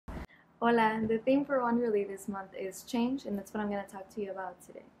Hola, the theme for Wonderly this month is change, and that's what I'm going to talk to you about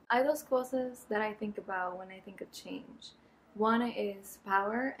today. Hay dos cosas that I think about when I think of change. One is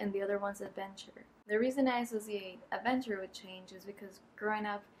power, and the other one's adventure. The reason I associate adventure with change is because growing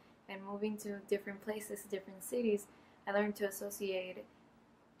up and moving to different places, different cities, I learned to associate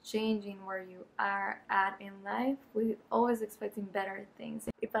changing where you are at in life with always expecting better things.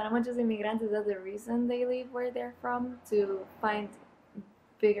 Y para muchos inmigrantes, that's the reason they leave where they're from, to find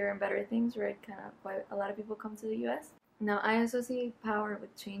bigger and better things, right? Kind of why a lot of people come to the US. Now, I associate power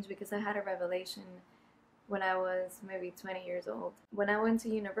with change because I had a revelation when I was maybe 20 years old. When I went to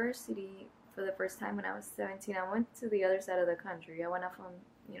university for the first time when I was 17, I went to the other side of the country. I went off on,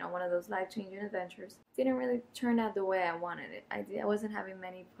 one of those life-changing adventures. Didn't really turn out the way I wanted it. I wasn't having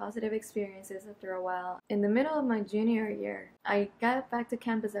many positive experiences after a while. In the middle of my junior year, I got back to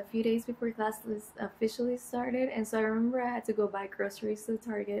campus a few days before classes officially started, and so I remember I had to go buy groceries to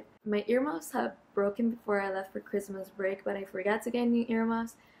Target. My earmuffs had broken before I left for Christmas break, but I forgot to get new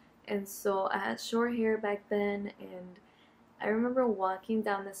earmuffs, and so I had short hair back then, and I remember walking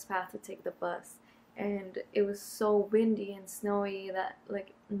down this path to take the bus, and it was so windy and snowy that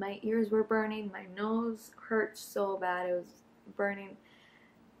like my ears were burning, my nose hurt so bad, it was burning.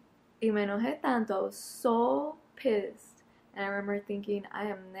 Y me enojé tanto, I was so pissed, and I remember thinking, I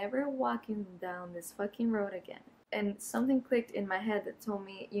am never walking down this fucking road again. And something clicked in my head that told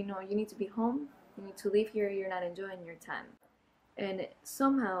me, you need to be home, you need to leave here, you're not enjoying your time. And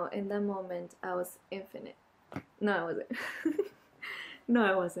somehow in that moment I was infinite. No, I wasn't. No,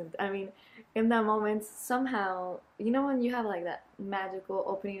 I wasn't. I mean, in that moment, somehow, when you have like that magical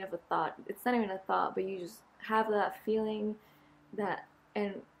opening of a thought, it's not even a thought, but you just have that feeling that,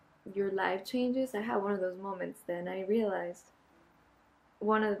 and your life changes. I had one of those moments then. I realized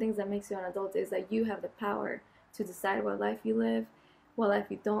one of the things that makes you an adult is that you have the power to decide what life you live, what life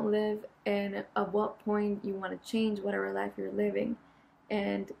you don't live, and at what point you want to change whatever life you're living.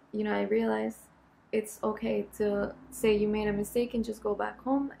 And, I realized it's okay to say you made a mistake and just go back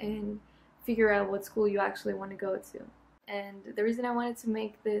home and figure out what school you actually want to go to. And the reason I wanted to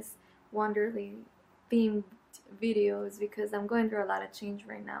make this Wonderly themed video is because I'm going through a lot of change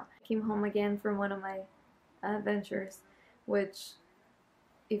right now. I came home again from one of my adventures, which,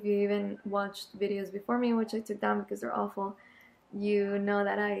 if you even watched videos before me, which I took down because they're awful, you know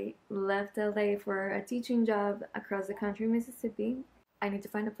that I left LA for a teaching job across the country in Mississippi. I need to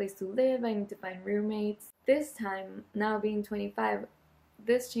find a place to live, I need to find roommates. This time, now being 25,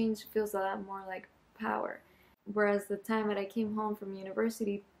 this change feels a lot more like power. Whereas the time that I came home from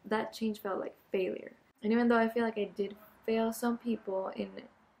university, that change felt like failure. And even though I feel like I did fail some people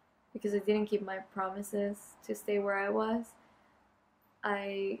because I didn't keep my promises to stay where I was,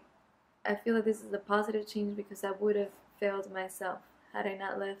 I feel that this is a positive change because I would have failed myself had I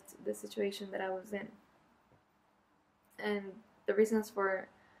not left the situation that I was in. And the reasons for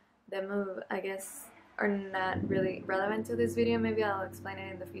the move, I guess, are not really relevant to this video. Maybe I'll explain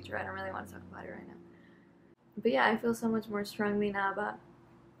it in the future. I don't really want to talk about it right now. But yeah, I feel so much more strongly now about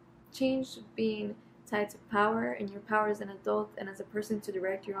change being tied to power, and your power as an adult and as a person to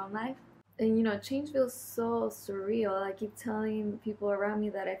direct your own life. And change feels so surreal. I keep telling people around me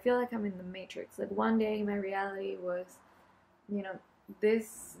that I feel like I'm in the Matrix. Like one day my reality was,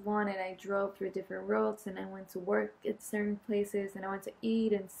 this one, and I drove through different roads, and I went to work at certain places, and I went to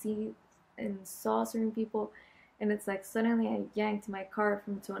eat and see and saw certain people, and it's like suddenly I yanked my car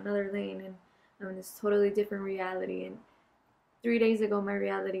from to another lane, and I'm in this totally different reality. And 3 days ago my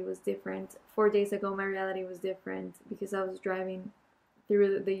reality was different. 4 days ago my reality was different because I was driving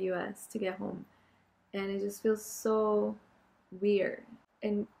through the US to get home, and it just feels so weird.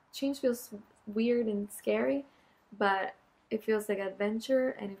 And change feels weird and scary, but it feels like adventure,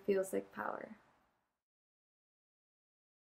 and it feels like power.